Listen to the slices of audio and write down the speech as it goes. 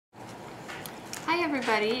Hi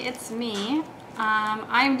everybody, it's me.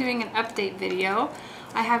 I'm doing an update video.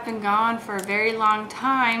 I have been gone for a very long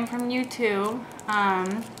time from YouTube.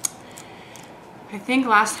 I think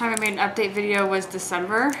last time I made an update video was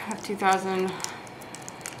December of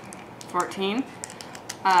 2014.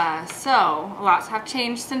 So lots have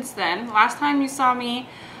changed since then. Last time you saw me,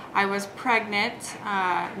 I was pregnant.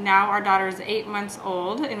 Now our daughter is 8 months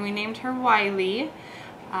old and we named her Wiley.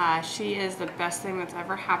 She is the best thing that's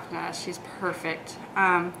ever happened to us. She's perfect.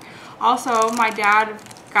 Also, my dad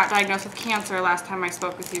got diagnosed with cancer last time I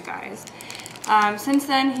spoke with you guys. Since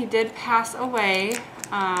then, he did pass away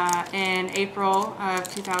in April of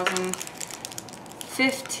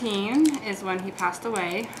 2015 is when he passed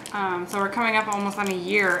away. So we're coming up almost on a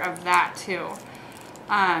year of that too.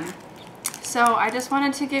 So I just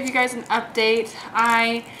wanted to give you guys an update.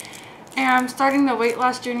 I am starting the weight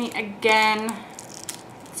loss journey again.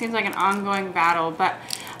 Seems like an ongoing battle, but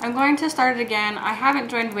I'm going to start it again. I haven't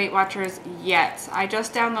joined Weight Watchers yet. I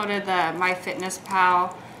just downloaded the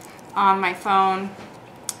MyFitnessPal on my phone,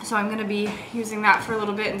 so I'm going to be using that for a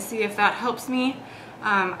little bit and see if that helps me.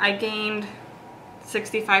 I gained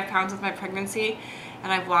 65 pounds with my pregnancy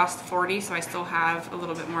and I've lost 40, so I still have a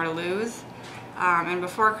little bit more to lose. And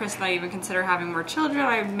before Chris and I even consider having more children,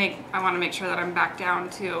 I want to make sure that I'm back down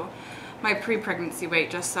to my pre-pregnancy weight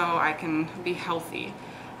just so I can be healthy.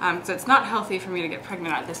 So it's not healthy for me to get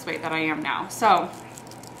pregnant at this weight that I am now. So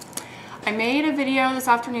I made a video this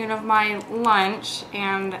afternoon of my lunch,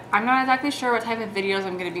 and I'm not exactly sure what type of videos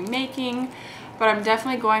I'm going to be making, but I'm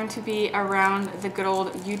definitely going to be around the good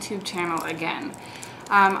old YouTube channel again.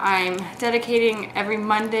 I'm dedicating every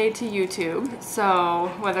Monday to YouTube, so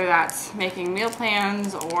whether that's making meal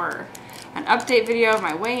plans or an update video of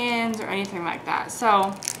my weigh-ins or anything like that.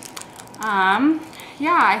 So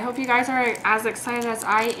yeah, I hope you guys are as excited as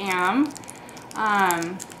I am.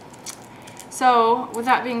 So with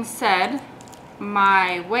that being said,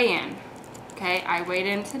 my weigh-in. Okay, I weighed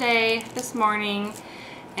in this morning,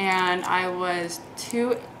 and I was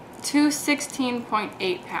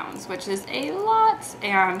 216.8 pounds, which is a lot.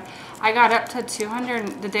 And I got up to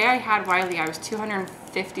 200. The day I had Wiley, I was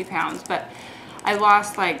 250 pounds, but I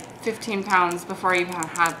lost like 15 pounds before I even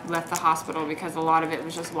had left the hospital because a lot of it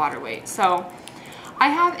was just water weight. So I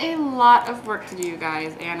have a lot of work to do, you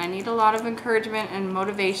guys, and I need a lot of encouragement and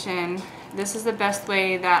motivation. This is the best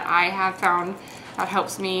way that I have found that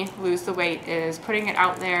helps me lose the weight, is putting it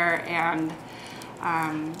out there and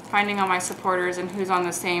finding all my supporters and who's on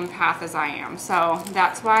the same path as I am. So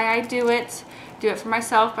that's why I do it. Do it for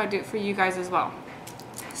myself, but I do it for you guys as well.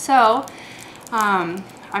 So I'm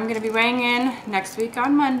going to be weighing in next week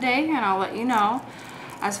on Monday, and I'll let you know.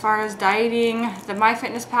 As far as dieting, the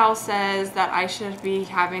MyFitnessPal says that I should be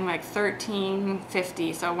having like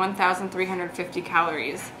 1350, so 1,350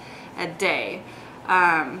 calories a day.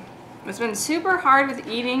 It's been super hard with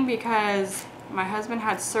eating because my husband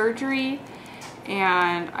had surgery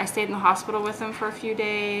and I stayed in the hospital with him for a few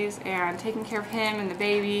days, and taking care of him and the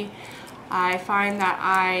baby, I find that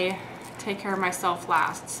I take care of myself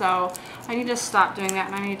last. So I need to stop doing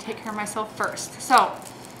that, and I need to take care of myself first. So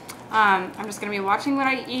I'm just going to be watching what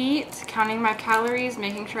I eat, counting my calories,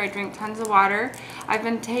 making sure I drink tons of water. I've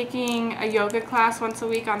been taking a yoga class once a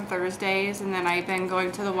week on Thursdays, and then I've been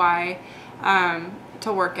going to the Y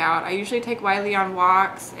to work out. I usually take Wiley on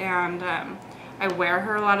walks, and I wear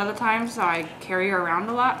her a lot of the time, so I carry her around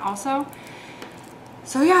a lot also.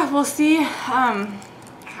 So yeah, we'll see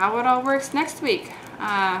how it all works next week.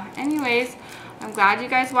 Anyways, I'm glad you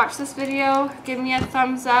guys watched this video. Give me a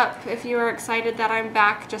thumbs up if you are excited that I'm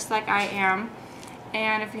back just like I am.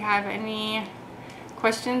 And if you have any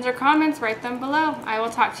questions or comments, write them below. I will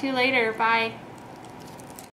talk to you later. Bye.